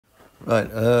Right,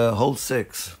 hole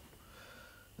 6,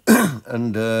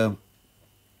 and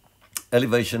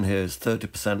elevation here is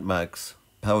 30% max,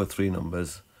 power 3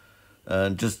 numbers,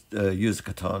 and just use a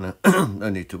katana. No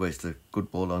need to waste a good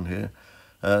ball on here.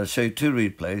 Show you 2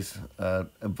 replays,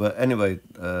 but anyway,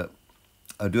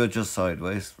 I do adjust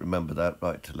sideways, remember that,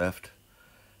 right to left,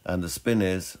 and the spin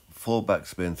is 4 back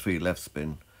spin, 3 left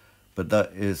spin, but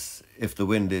that is if the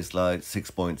wind is like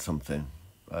 6 point something,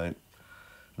 right?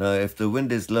 Now if the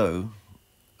wind is low,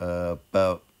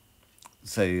 about,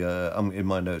 say, in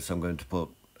my notes I'm going to put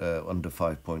under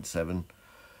 5.7.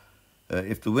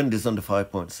 If the wind is under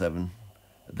 5.7,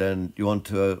 then you want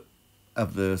to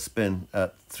have the spin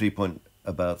at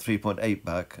about 3.8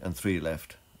 back and 3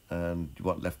 left, and you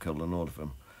want left curl on all of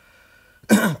them.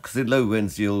 Because in low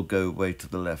winds you'll go way to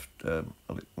the left. I'll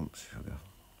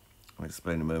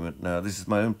explain in a moment. Now this is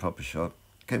my own proper shot.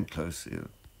 Came close, it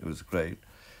was great,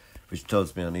 which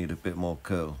tells me I need a bit more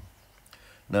curl.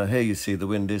 Now here you see the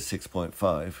wind is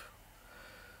 6.5,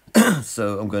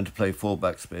 so I'm going to play 4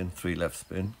 back spin, 3 left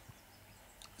spin.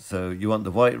 So you want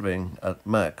the white ring at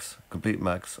max, complete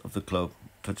max of the club,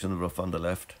 touching the rough on the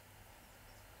left.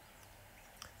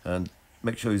 And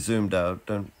make sure you zoomed out,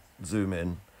 don't zoom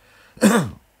in.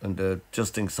 And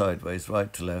adjusting sideways,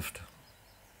 right to left.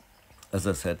 As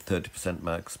I said, 30%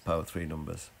 max, power 3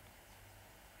 numbers.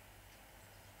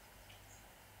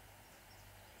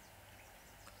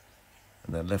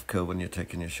 And then left curl when you're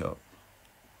taking your shot.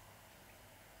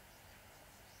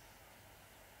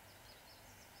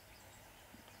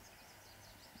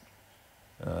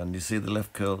 And you see the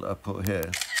left curl I put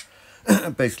here.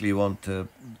 Basically you want a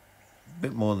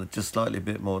bit more than, just slightly a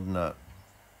bit more than that.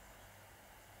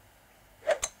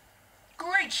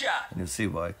 Great shot! And you'll see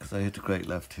why, because I hit a great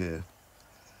left here.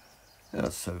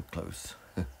 That's so close.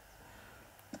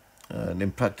 And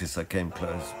in practice I came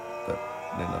close, but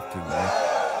didn't have to there.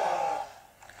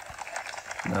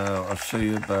 Now I'll show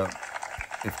you about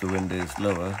if the wind is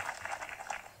lower.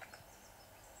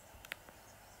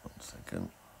 1 second.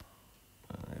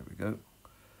 Here we go.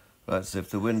 Right, so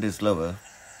if the wind is lower,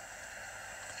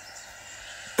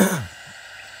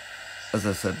 as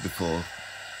I said before,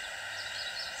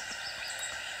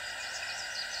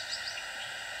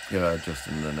 here I adjust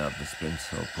and then out the spin,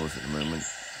 so I'll pause it in a moment.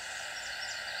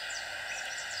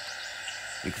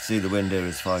 You can see the wind here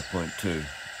is 5.2.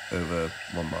 over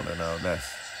 1 mile an hour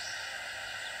less.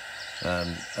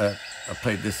 And I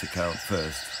played this account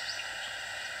first,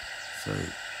 so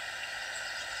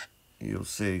you'll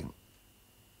see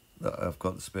that I've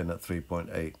got the spin at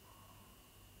 3.8.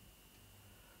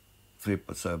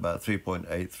 So about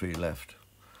 3.8, 3 left.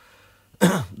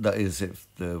 That is if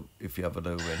you have a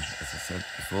low wind, as I said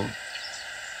before.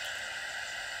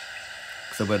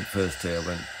 Because I went first here, I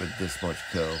went with this much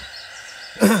curl.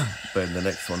 But in the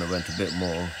next one I went a bit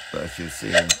more, but as you've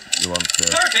seen, you want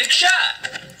perfect shot!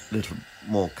 A little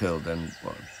more curl than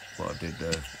what I did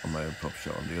on my own prop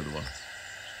shot on the other one.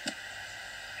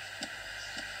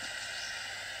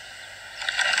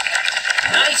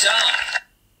 Nice on!